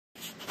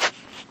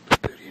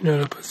fino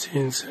alla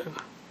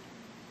pazienza.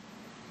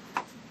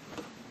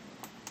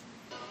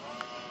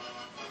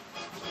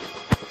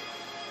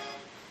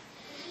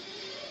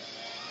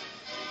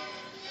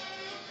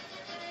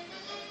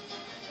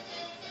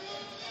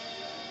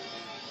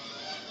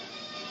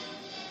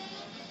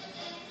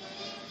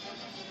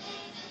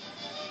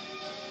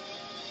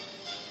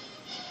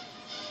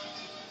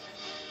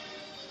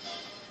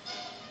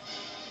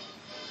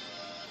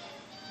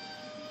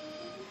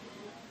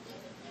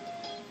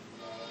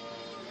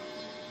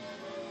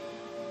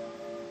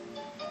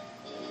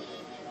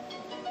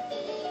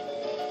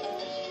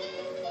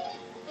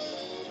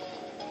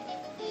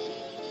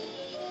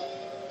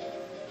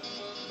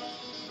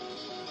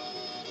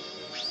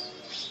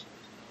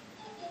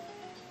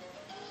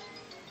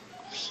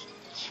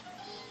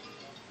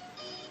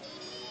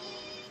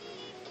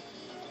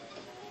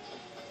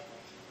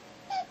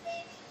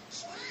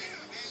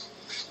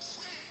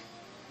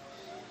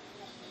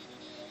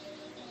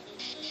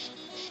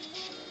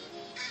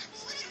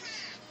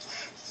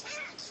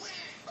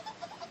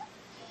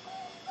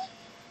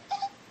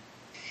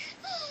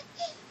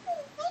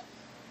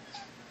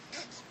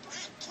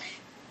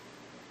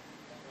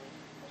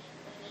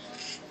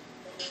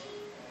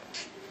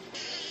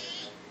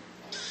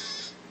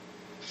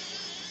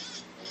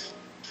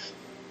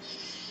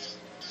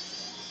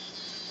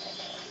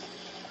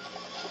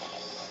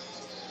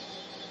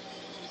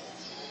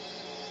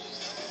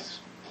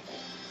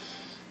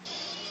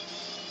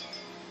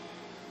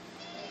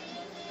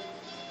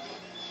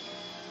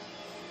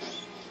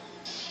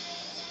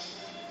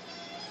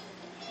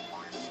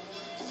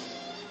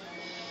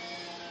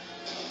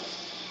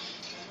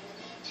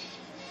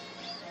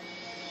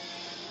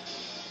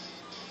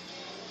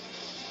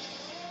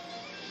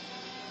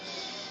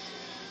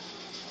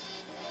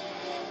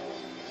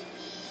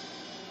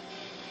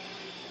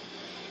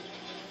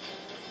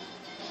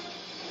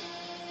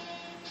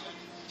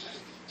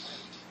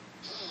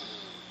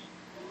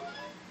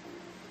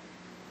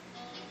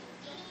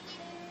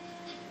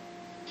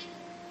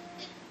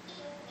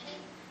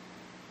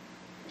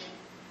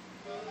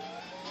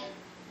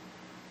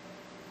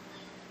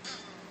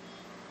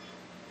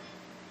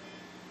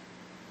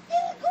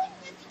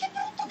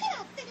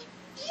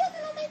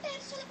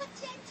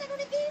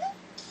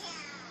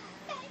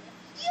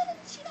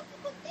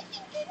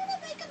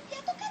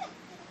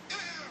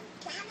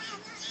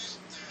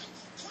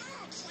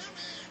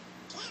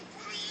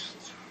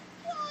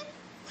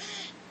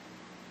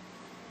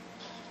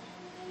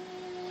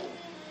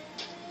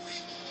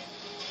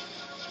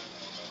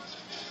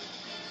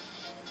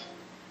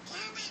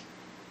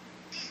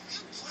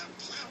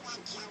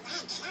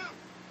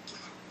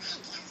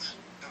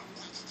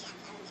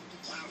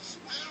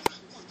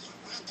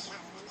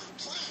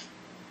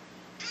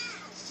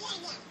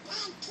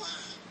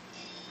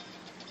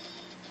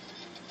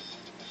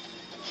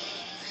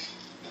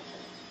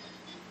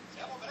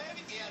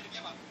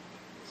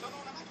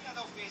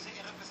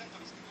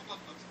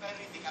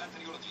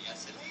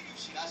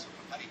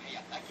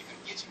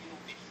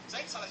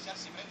 Senza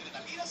lasciarsi prendere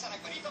dall'ira sarà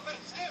guarito per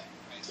sempre.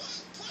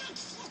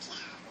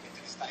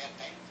 Dovete stare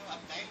attento,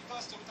 attento,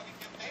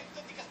 assolutamente attento,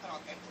 e dica starò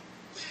attento.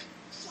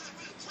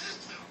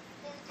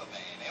 Molto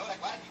bene, ora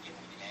guardi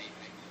dietro di lei,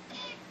 prego.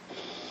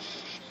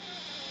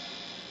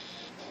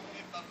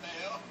 Che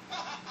babbeo.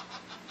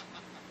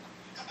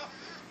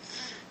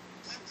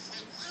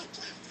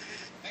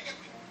 Venga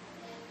qui.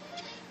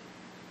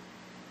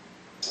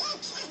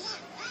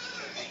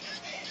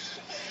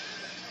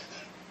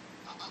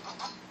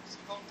 Si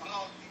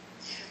controlli.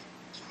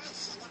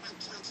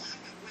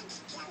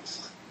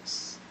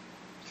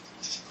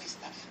 Conosci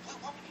questa? Due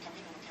uomini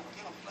camminano piano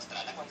piano per la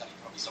strada quando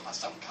all'improvviso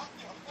passa un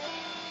camion.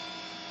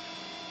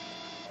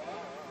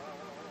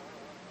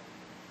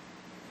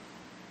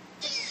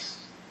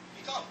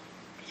 Nicole,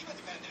 prima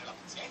di perdere la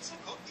pazienza,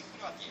 conti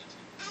fino a 10.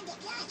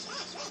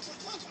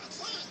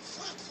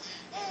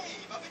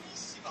 Ehi, va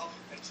benissimo,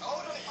 perciò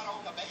ora le farò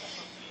una bella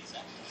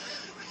sorpresa.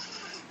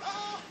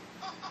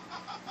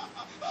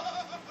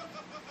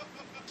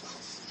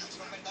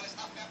 Non perdere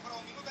staffe ancora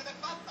un minuto ed è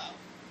fatta.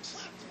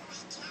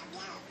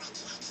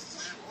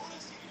 Ora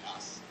si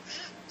rilassa.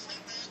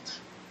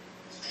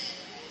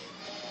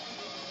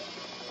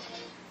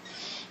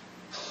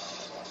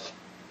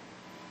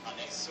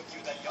 Adesso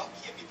chiuda gli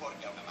occhi e mi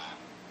porga una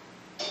mano.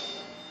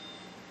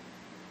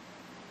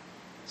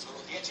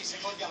 Solo 10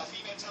 secondi alla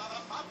fine e ce l'avrà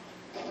fatta.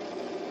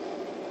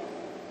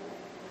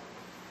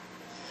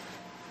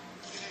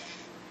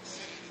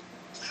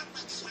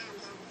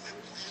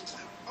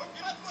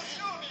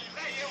 Congratulazioni,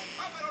 lei è un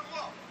povero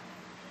uomo.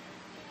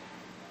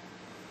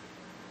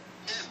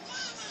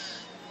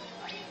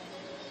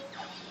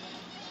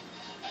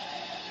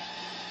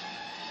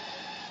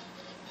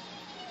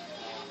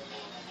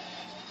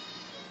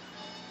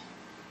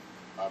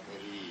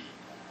 Paperina,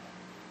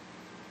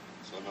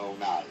 sono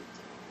un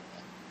altro.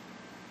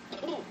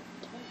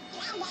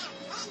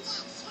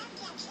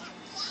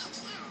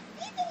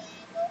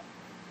 Vedremo.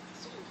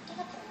 Sono tutto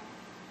da prova.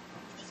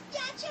 Mi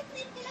dispiace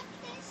aprirmi la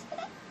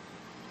finestra?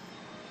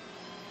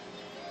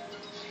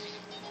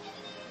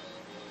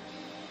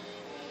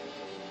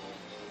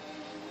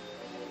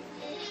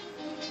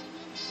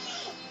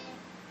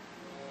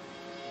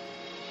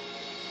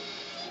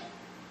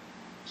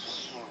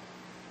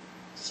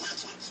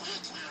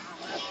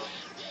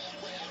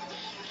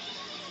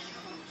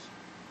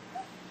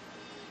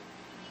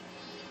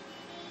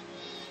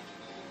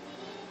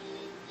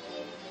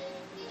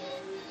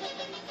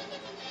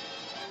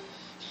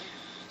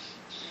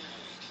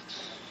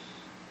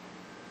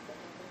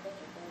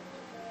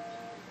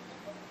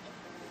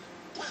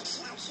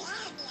 Certo.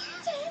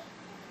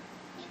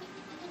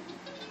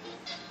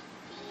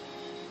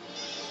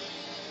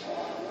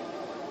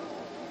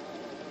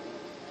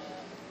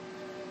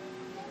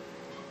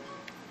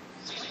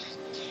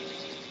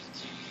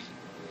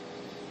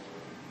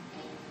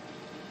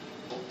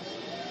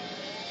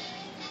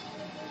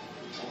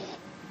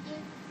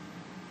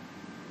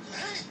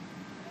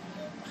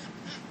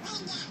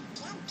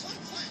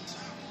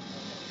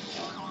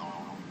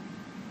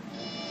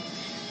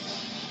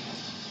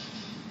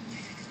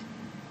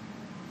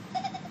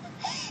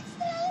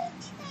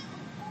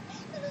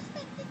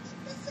 Nonostante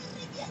tutto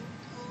sorridi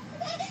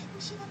ancora.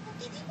 Usciva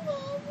poche di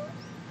nuovo.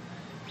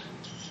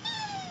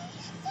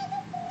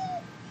 Sono pronta.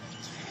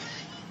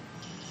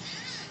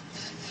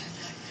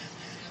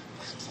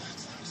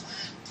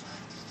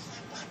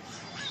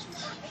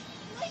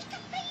 Ho il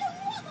cappello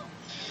nuovo.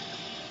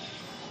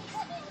 Ho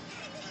fatto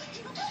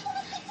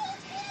lo stesso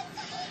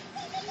scherzo.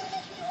 Non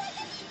è più alla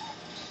vita.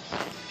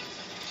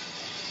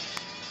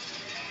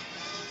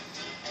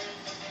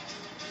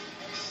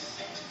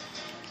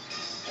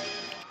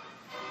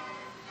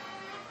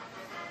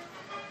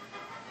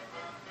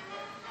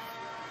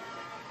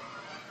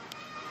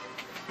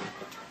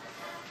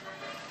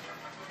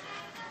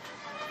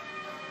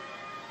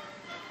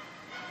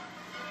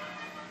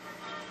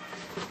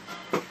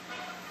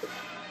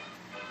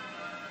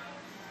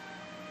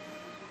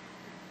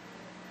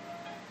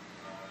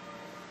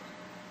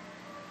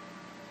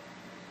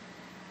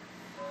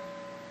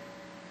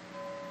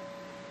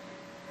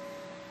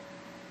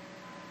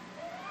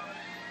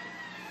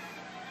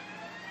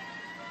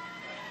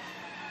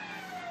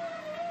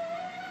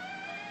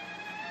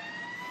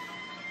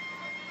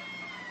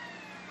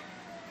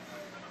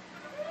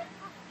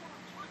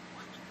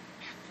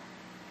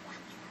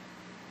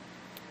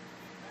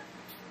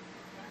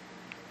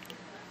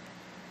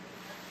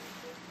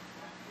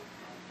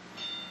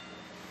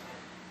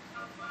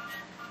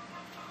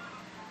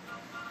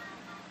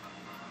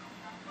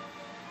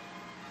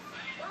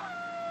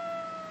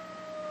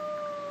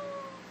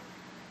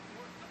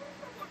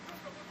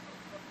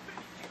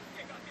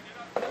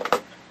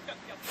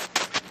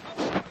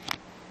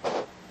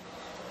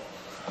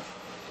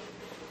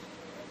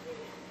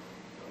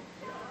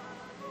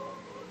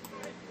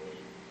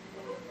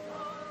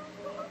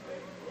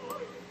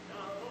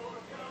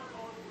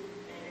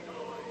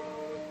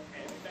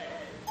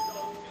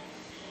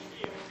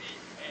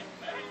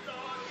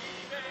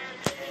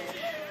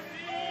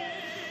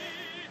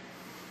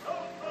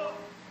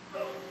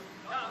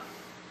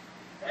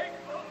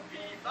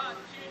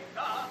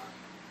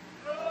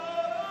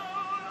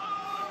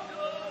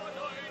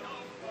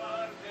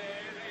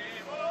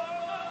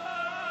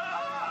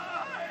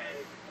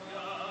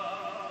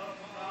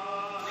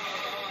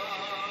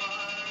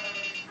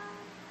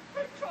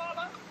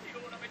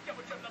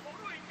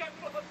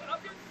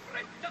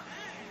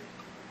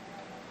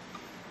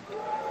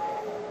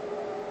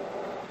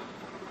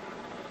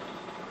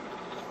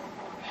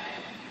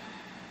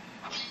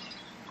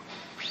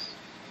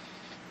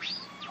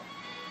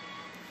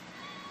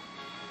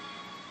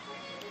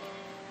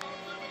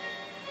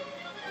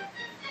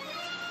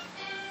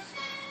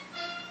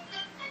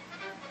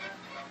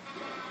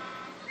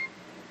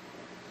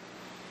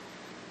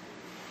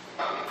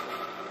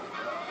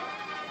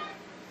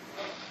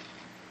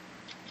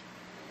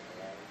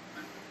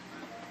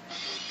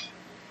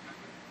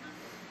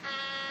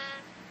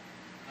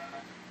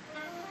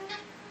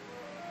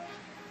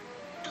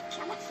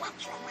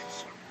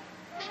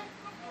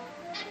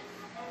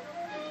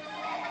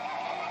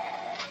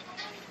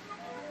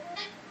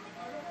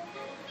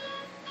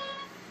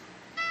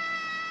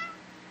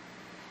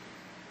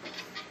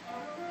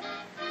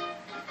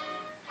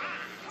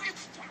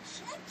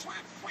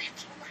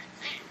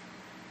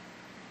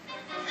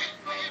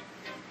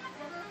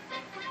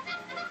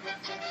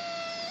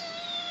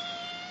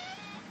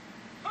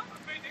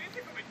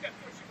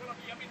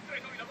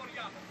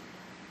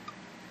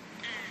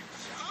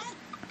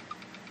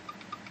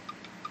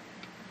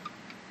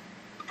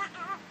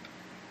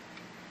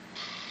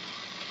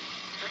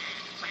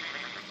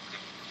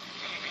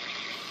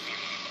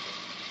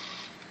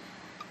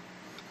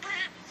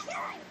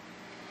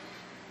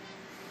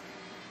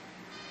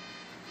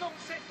 Non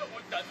sento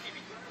molta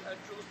attività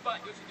laggiù,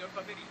 sbaglio, signor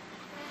Paperino.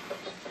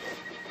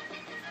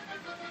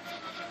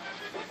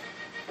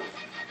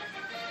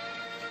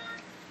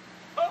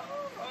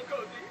 Oh,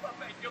 così va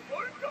meglio,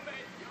 molto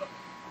meglio.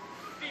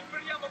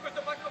 Impriamo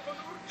questo pacco con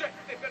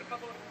urgente, per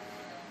favore.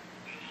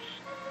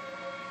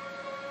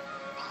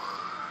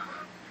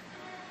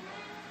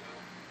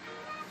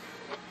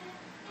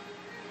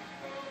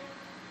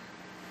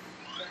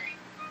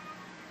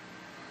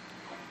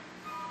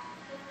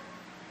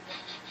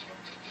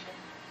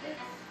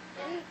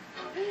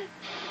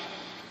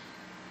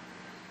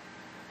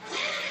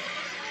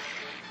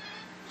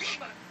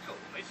 Ma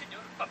come,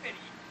 signor Paperino?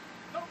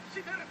 Non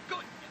si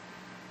vergogna!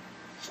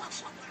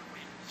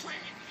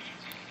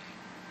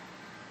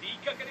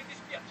 Dica che le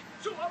dispiace.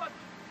 Su, avanti!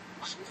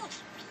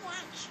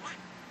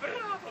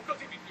 Bravo,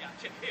 così mi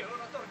piace. E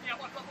ora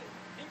torniamo al lavoro.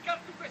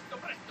 Incarti questo,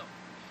 presto.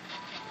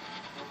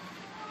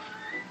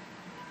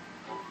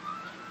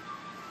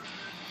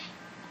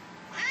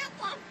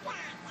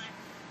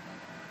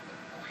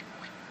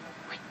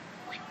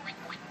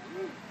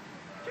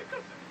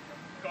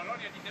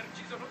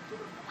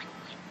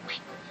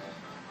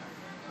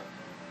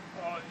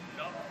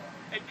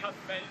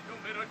 Cammel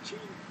numero 5.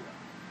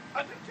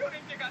 Attenzione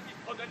impiegati,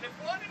 ho delle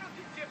buone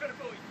notizie per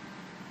voi.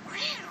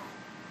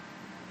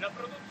 La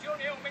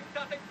produzione è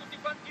aumentata in tutti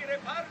quanti i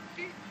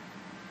reparti,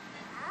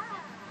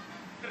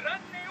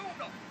 tranne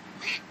uno.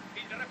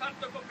 Il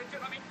reparto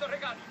confezionamento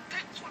regali.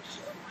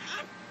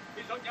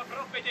 Bisogna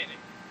provvedere.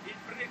 Il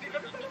presidente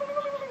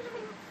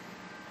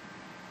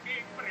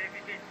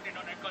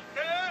non è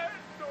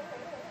contento.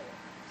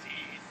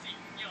 Sì,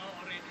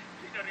 signore,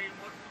 gli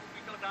daremo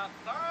subito da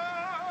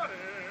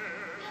fare.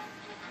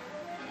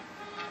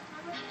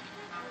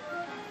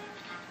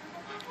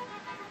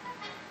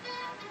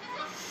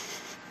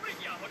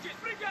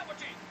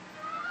 Sbrighiamoci!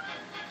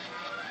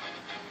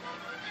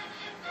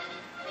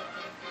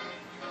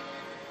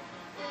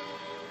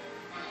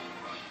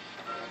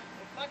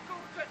 Un pacco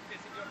urgente,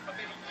 signor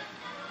Paperino.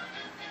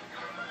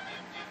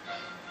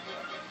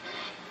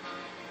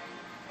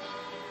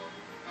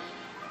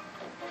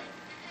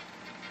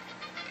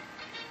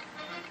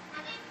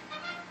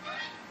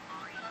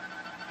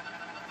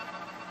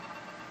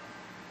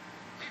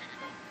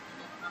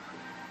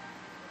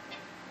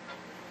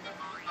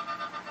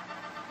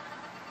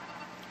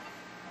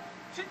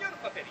 Signor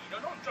Paperino,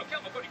 non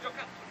giochiamo con i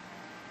giocattoli.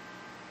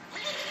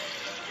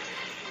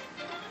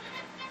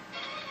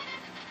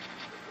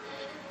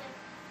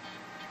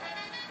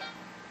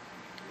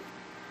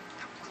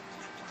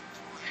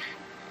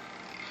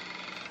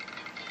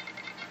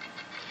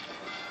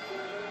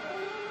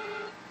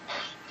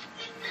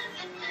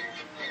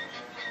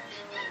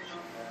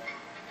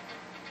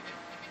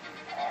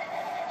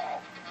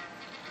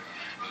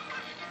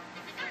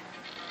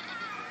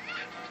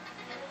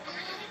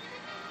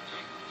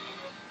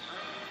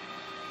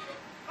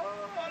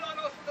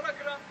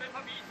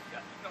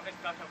 Non è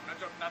stata una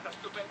giornata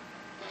stupenda.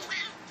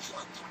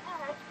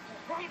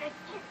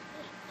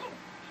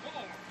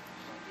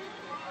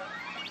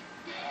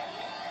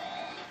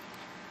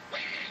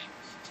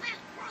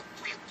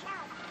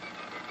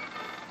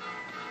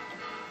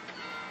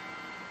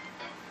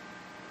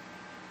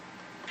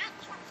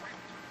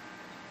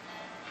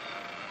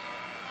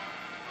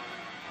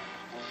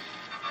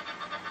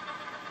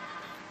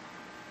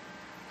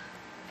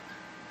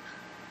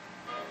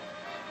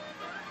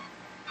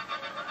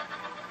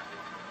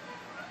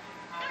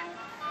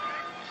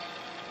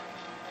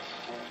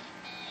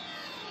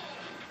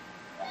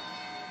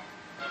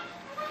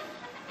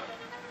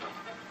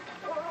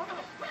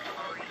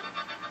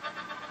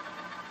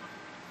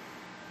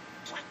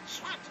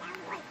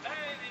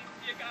 Bene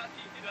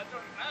impiegati, la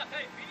giornata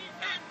è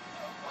finita.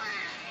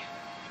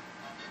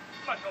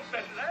 Ma non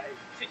per lei,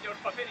 signor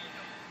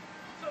Paperino.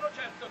 Sono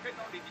certo che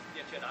non gli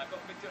dispiacerà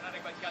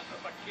confezionare qualche altro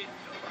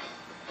pacchetto.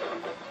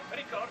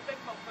 Ricorda il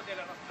motto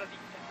della nostra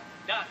ditta.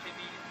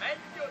 Datevi il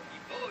meglio di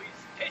voi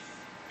stessi.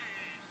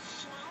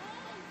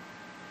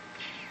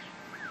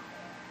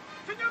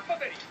 Signor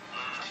Paperino!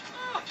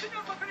 Oh,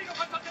 signor Paperino,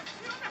 fate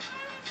attenzione!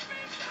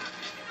 Aspetta!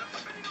 Signor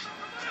Paperino, per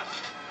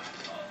favore!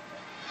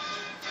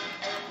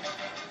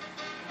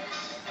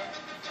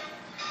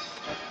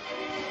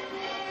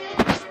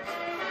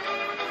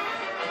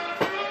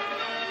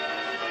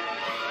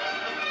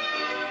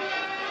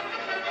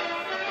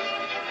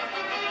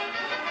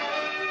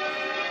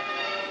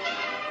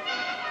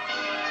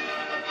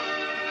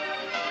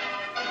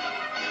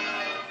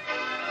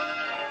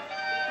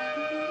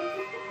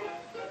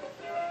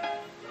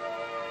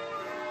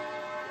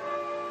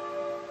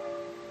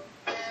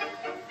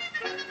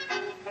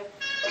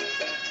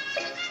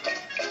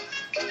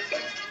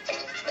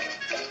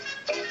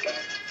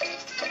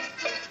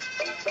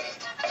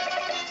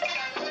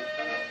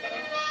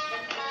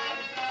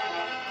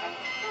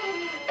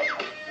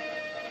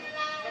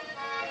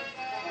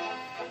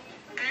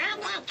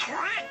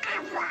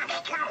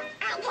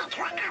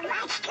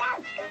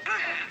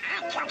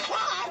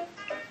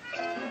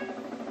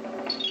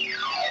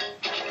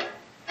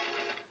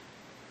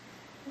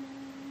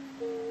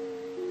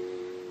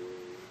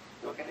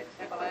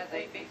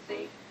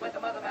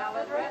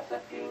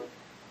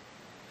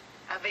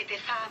 Avete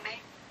fame?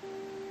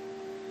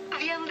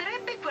 Vi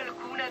andrebbe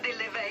qualcuna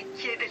delle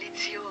vecchie,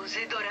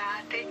 deliziose,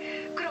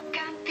 dorate,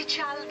 croccanti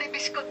cialde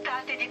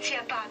biscottate di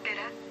zia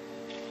Papera?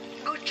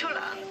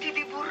 Gocciolanti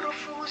di burro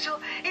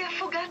fuso e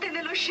affogate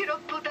nello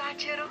sciroppo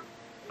d'acero?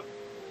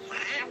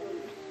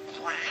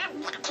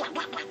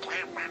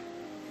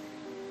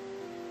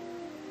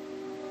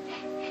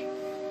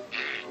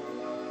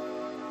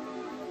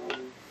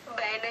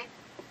 Bene,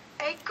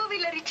 eccovi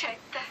la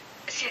ricetta.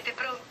 Siete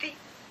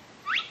pronti?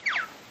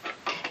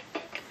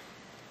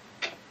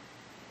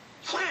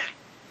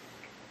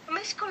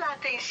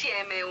 Mescolate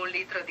insieme 1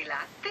 litro di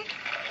latte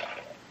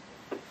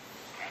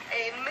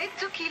e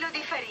mezzo chilo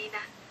di farina.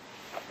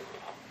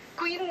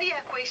 Quindi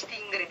a questi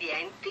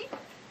ingredienti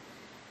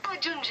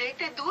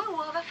aggiungete 2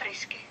 uova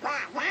fresche.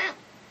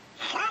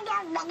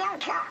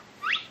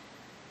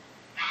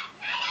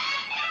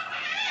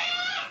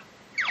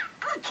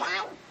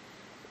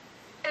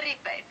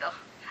 Ripeto,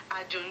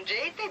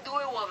 aggiungete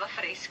 2 uova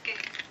fresche,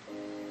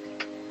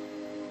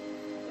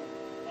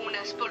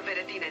 una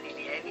spolveratina di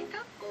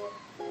lievito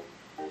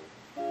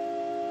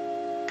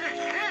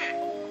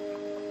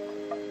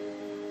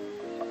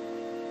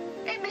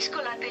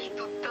mescolate il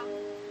tutto.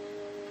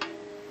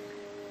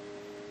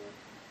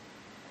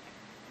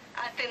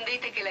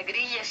 Attendete che la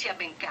griglia sia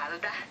ben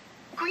calda.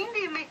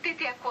 Quindi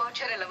mettete a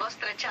cuocere la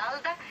vostra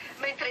cialda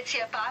mentre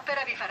zia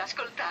Papera vi farà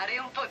ascoltare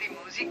un po' di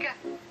musica.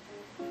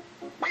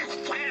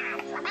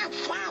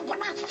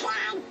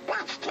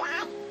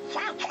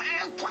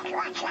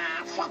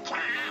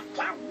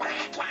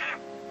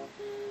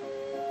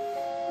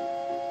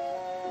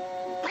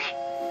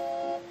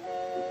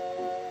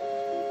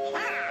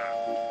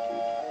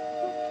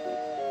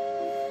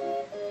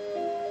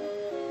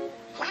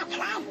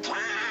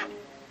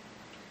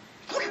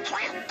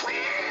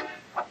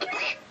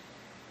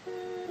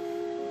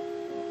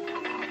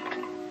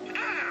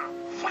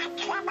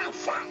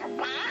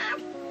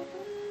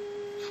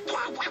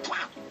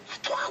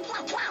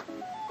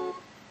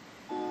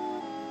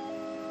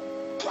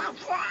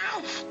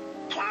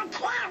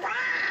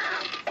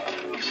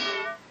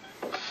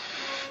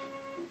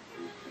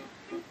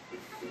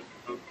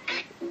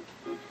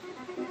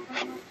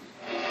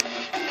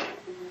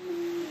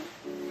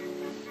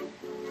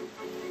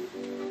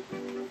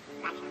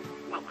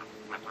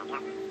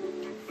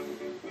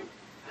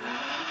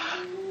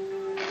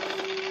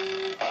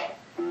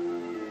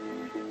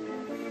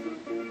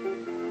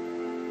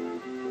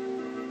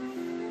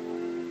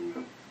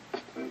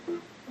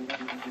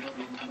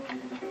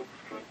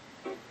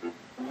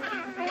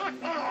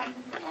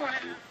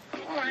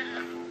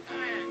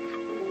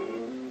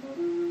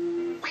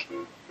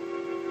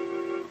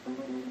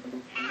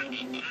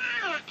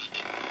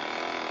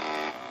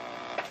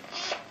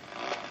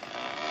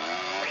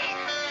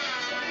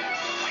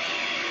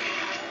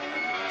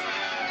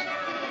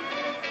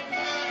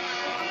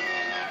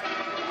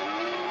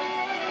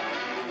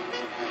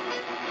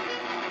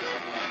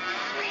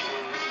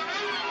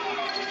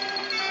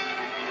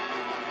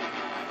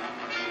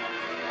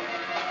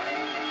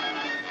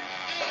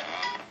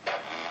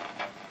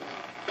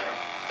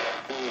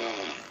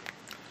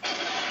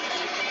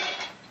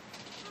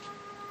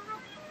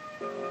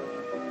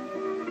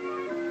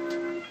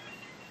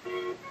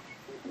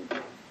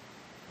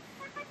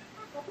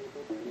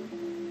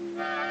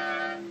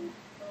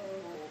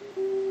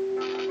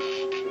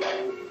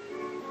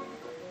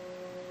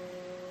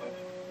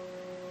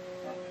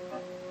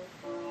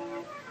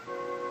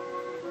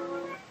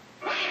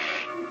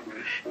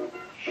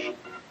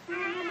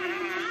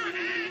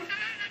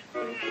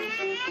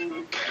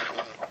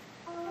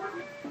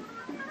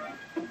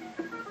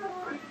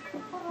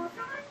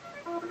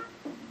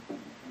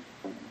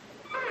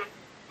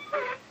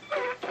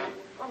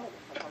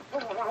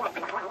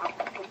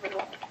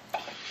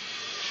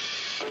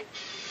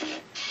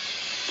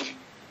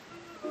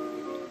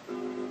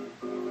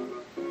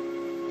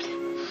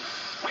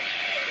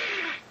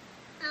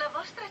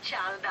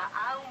 Cialda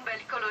ha un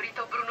bel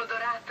colorito bruno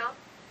dorato?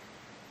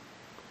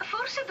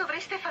 Forse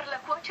dovreste farla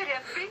cuocere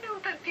appena un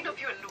tantino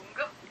più a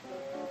lungo.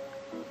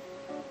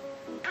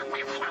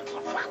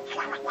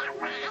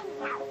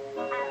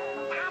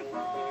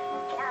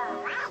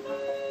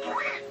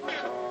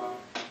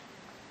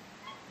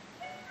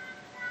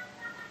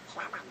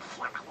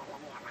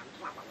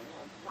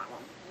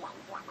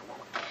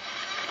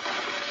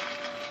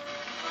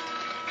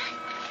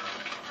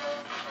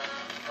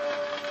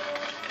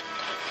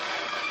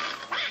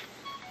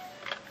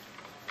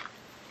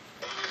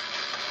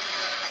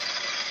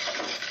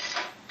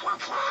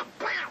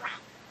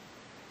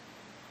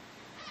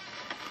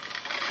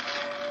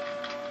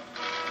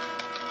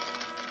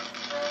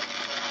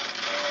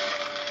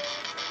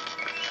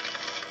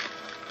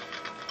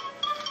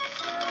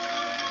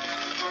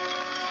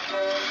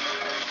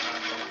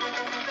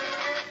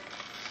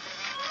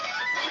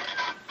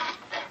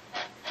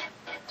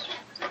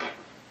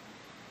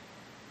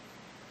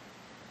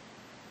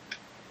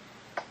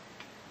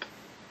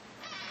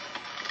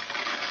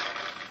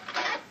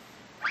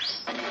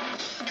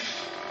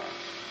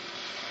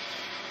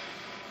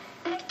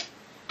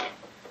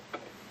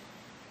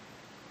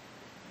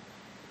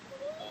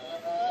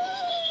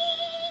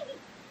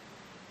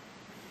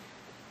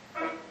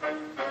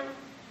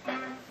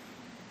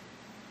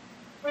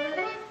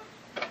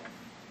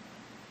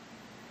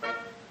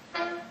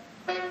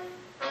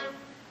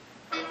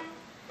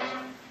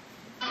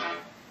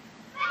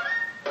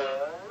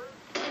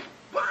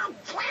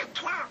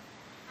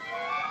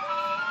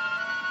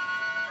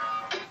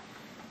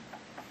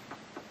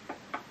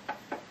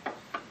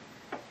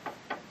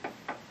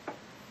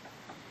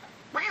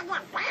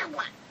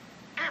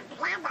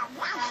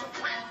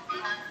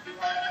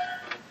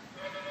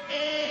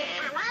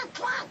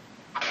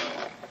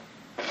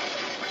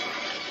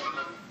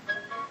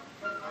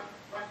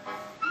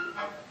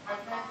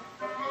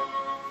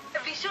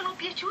 Vi sono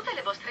piaciute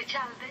le vostre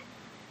cialde?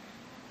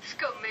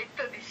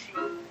 Scommetto di sì.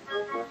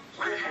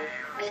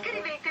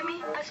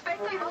 Scrivetemi,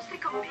 aspetto i vostri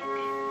commenti.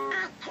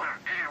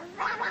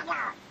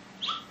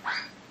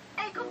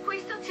 E con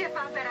questo zia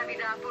Papera vi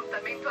dà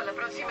appuntamento alla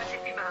prossima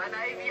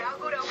settimana e vi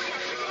augura un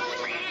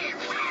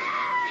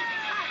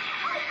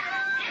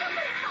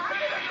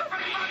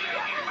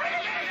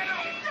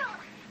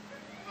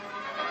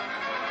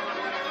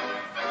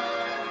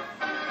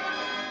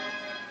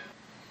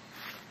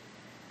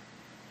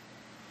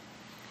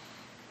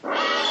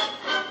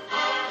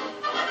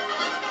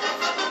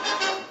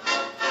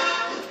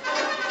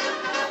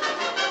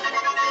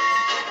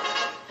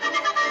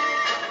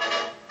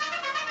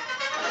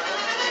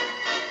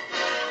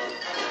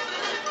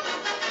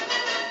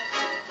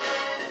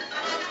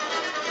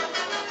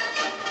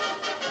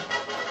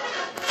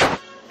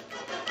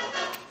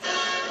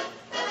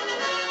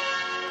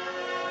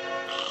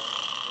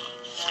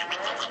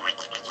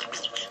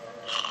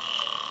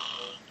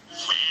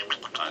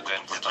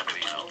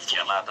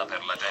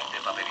per l'agente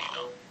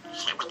Paperino.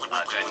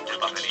 Agente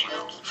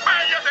Paperino.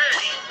 Svegliati!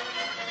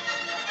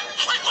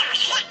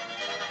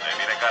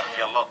 Devi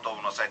recarti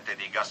all'817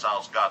 di Gas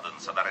House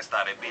Gardens ad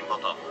arrestare Bimbo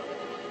Tom.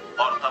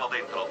 Portalo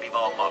dentro, vivo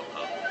o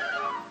morto.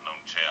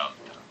 Non c'è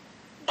altro.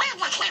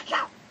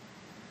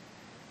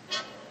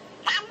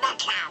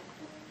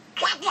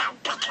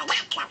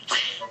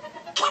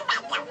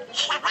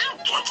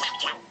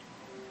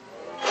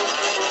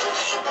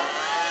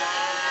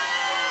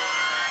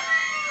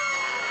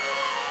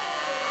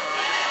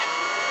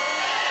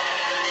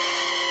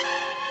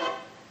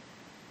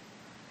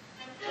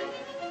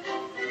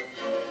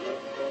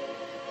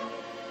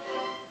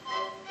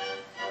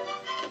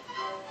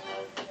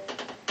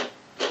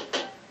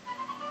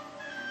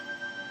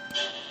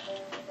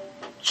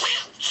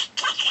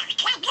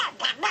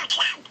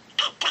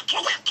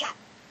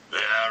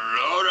 E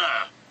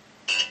allora?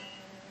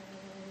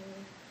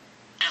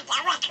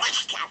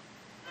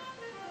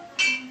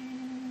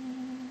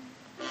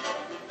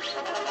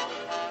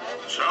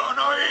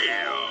 Sono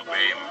io,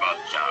 Bimbo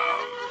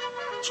Tom.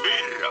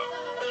 Sbirro.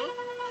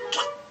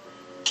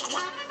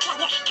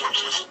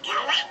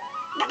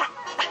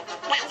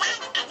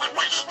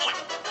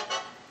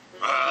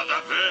 Ah,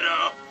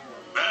 davvero?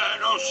 Beh,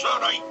 non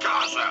sono in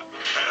casa.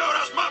 E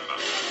ora smamma.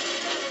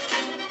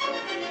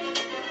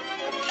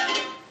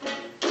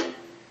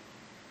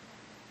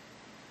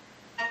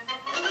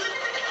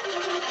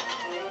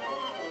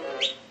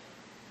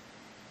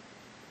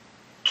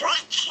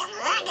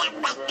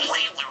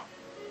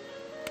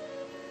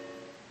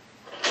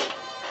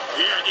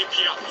 Piedi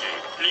piatti,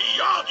 li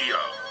odio!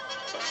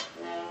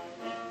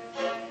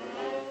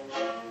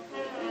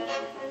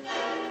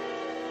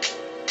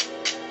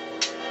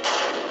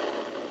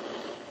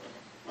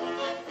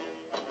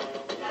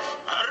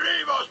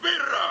 Arrivo,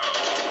 sbirro!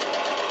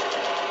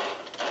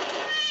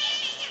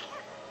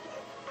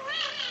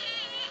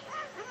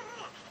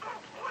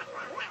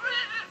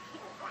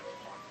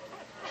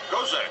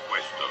 Cos'è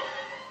questo?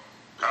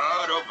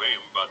 Caro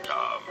Bimbo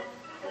Tom,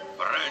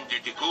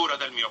 prenditi cura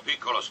del mio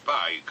piccolo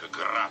Spike,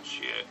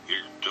 grazie.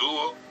 Il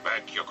tuo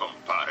vecchio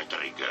compare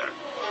Trigger.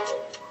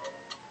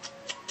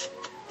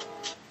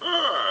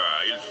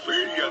 Ah, il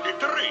figlio di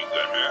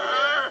Trigger,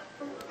 eh?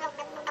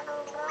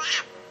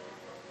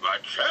 Ma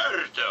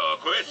certo,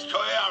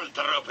 questo è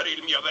altro per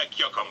il mio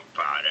vecchio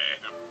compare.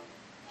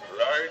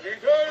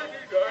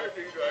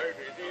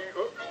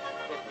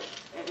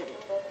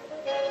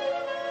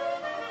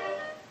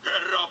 Che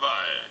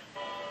roba è?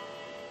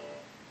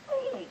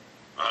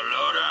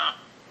 Allora?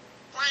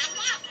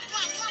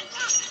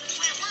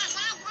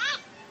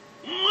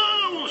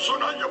 Ma un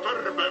sonaglio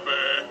per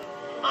bebè!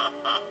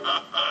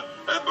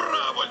 È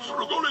bravo il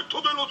frugoletto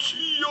dello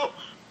zio!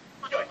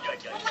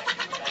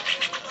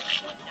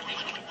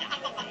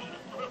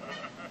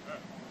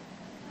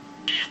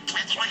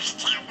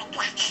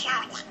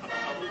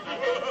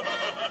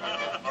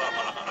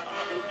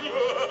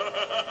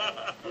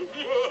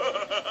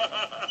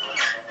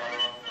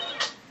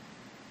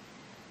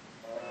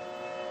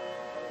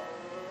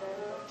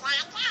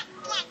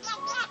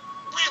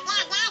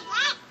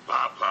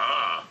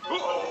 Papà!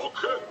 Oh,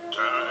 che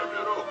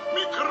tenero!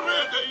 Mi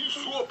crede il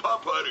suo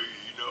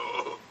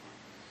paparino!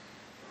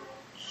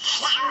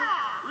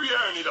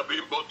 Vieni da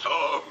Bimbo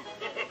Tom!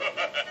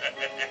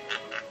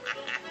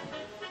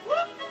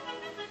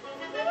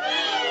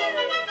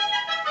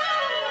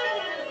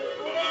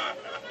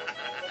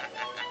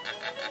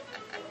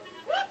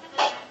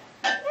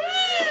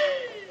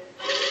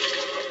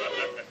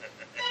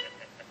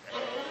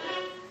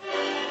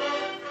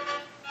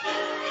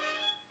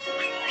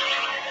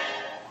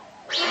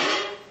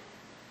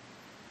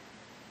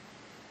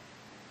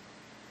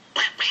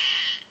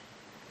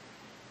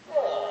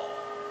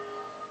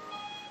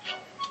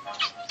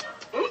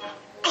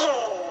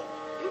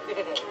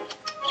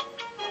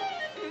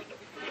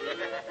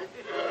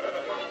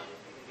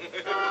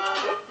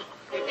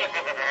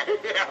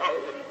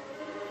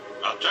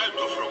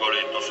 Attento,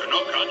 frugoletto, se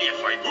no cadi e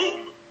fai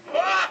boom!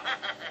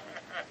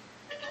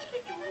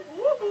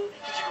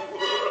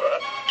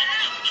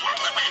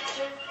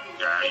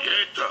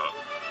 Gaietto!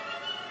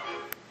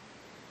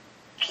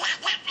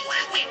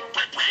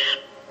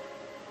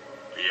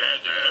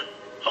 Piede?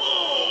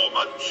 Oh,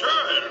 ma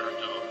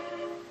certo!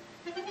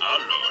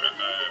 Allora,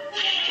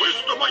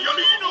 questo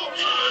maialino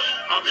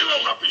aveva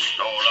una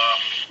pistola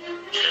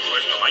e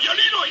questo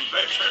maialino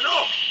invece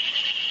no!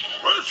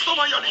 Questo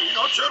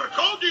maialino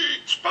cercò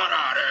di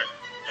sparare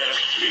e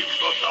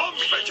Bimbo Tom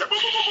fece bu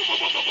bu bu bu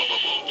bu bu bu bu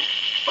bu.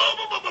 Bu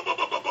bu bu bu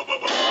bu bu bu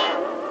bu.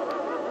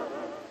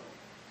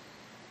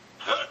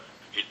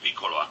 Il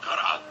piccolo ha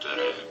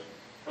carattere.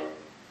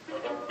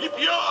 Mi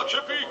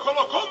piace,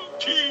 piccolo,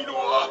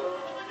 continua.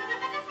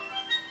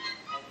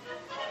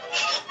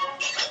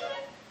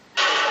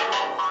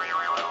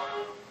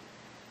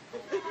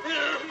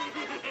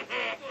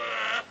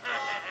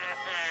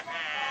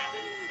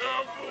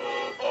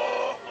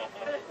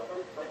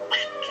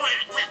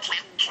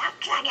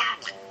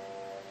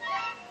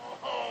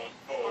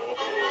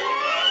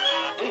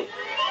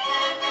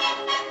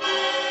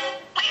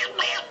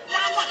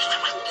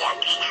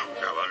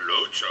 Cavallo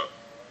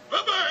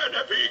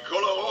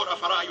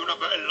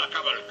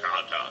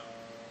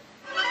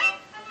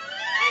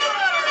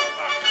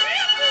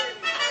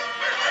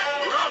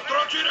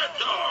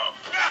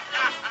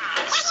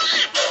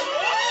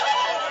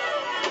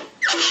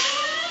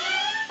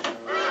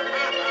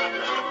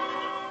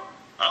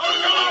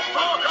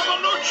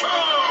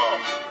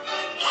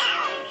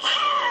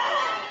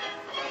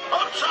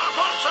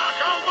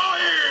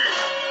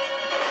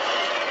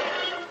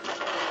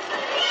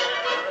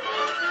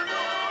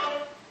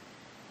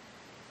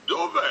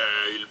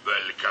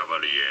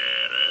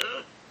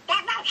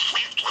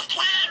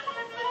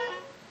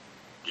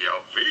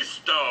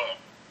questo?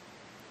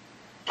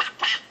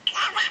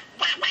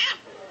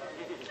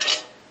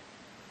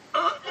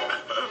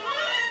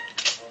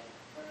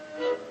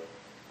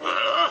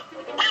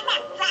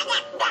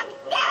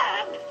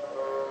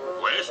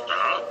 Questa?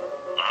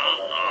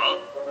 Ah,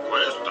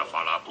 questa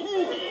fa la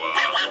bua.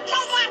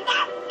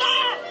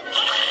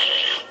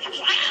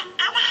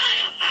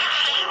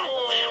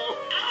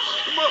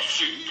 Ma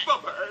sì, va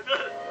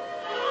bene.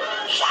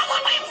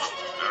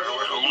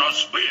 Uno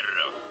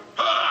sbirro.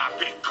 Ah,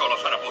 piccolo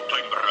farabutto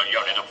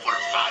imbroglione d'un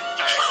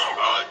furfante.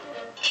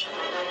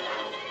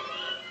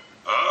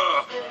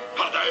 Ah,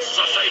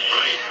 adesso sei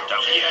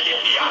fritto, vieni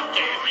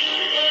piatti.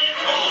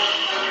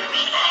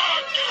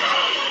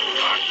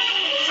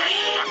 Sei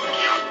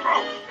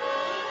stacchiato.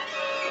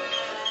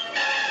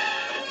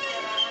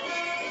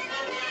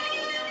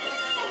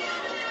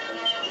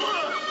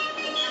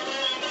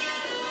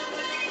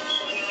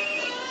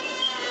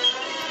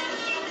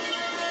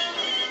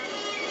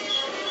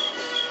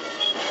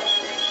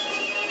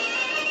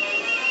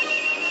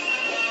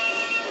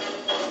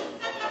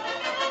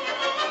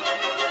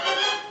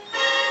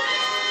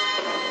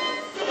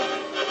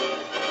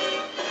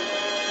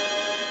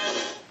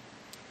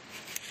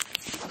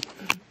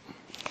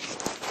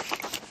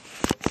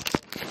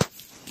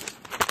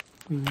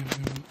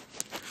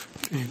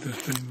 Finito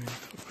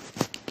l'esperimento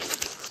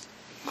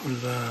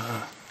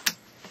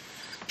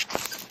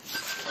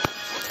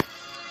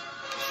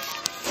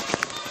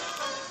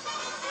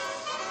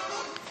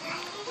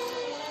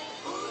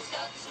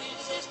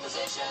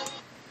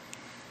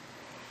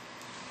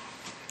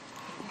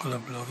con la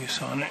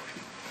BloggieSony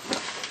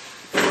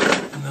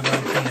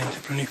davanti a lente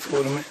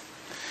planiforme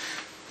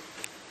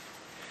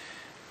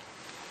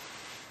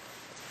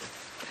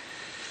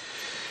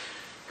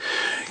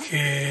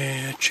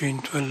che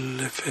accentua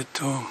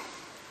l'effetto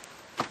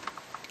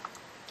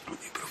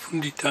di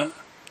profondità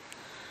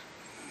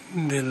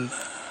dell'elemento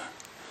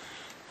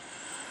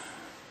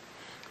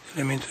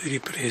di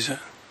ripresa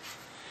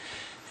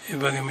e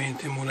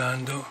vagamente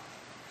emulando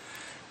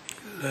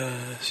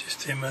il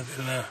sistema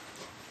della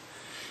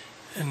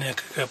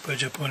MAGIX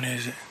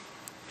giapponese,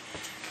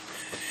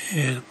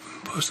 e al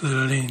posto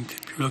della lente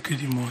più l'occhio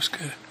di mosca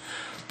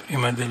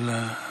prima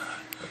della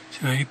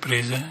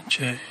ripresa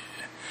c'è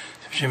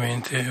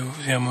semplicemente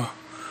usiamo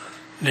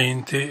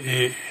lente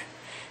e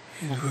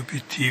i due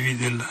obiettivi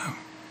della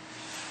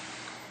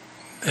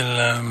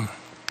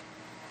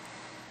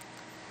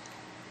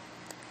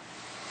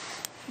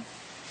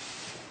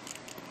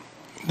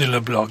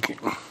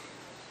blogging.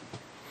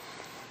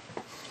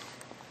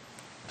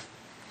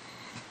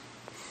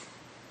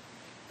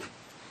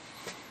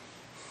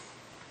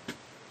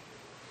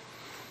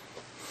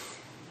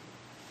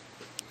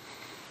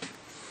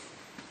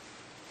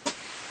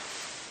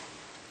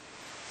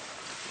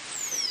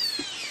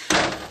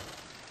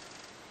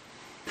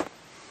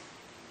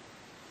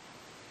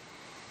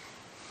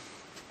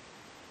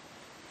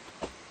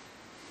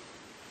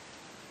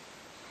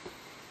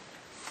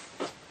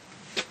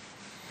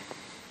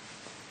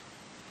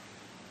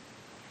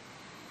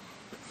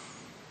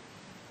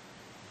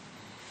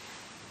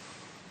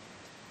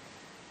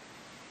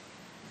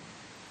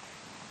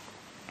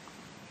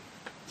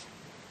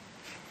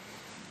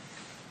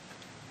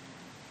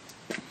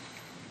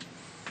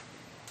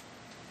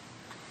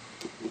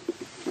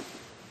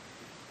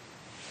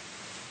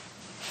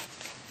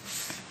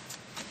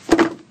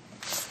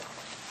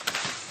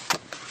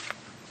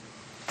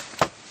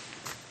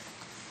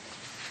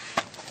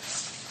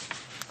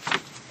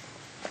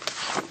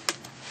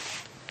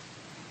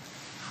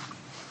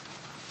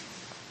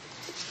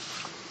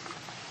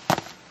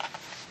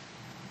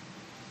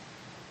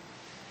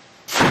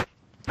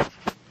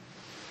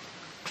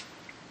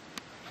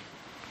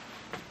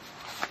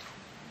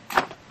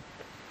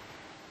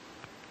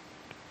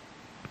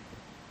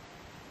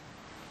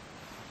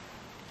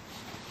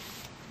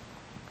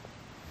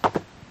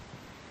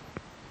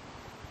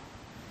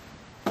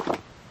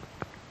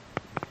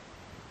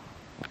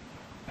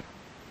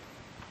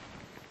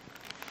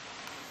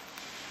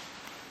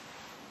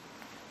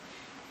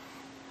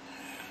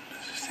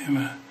 Il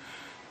sistema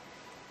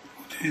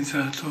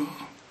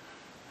utilizzato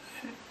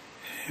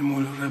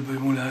dovrebbe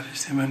emulare il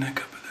sistema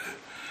MAGIX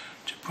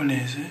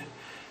giapponese,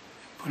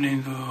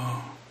 ponendo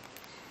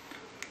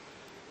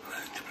la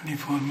lente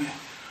planiforme a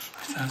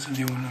distanza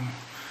di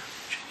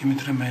 1,5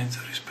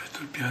 cm rispetto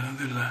al piano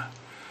delle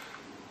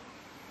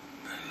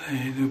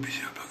due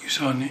obiettivi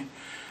BloggieSony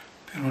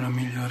per una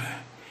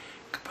migliore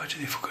capacità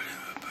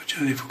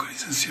di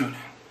focalizzazione.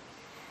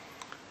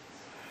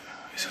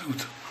 Vi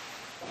saluto.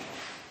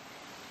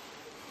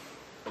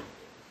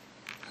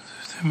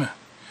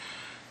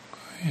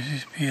 Qui si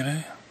ispira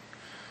il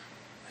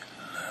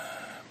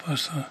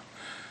posto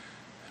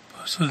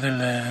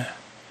del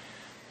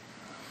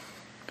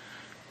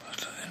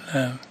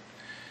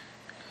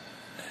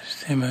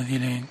sistema di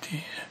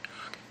lenti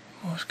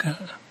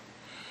mosca,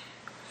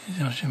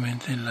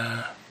 semplicemente i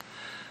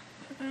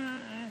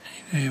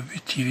due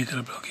obiettivi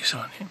della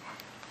BloggieSony.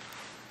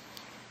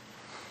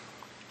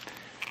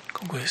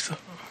 Con questo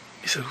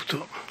vi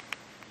saluto.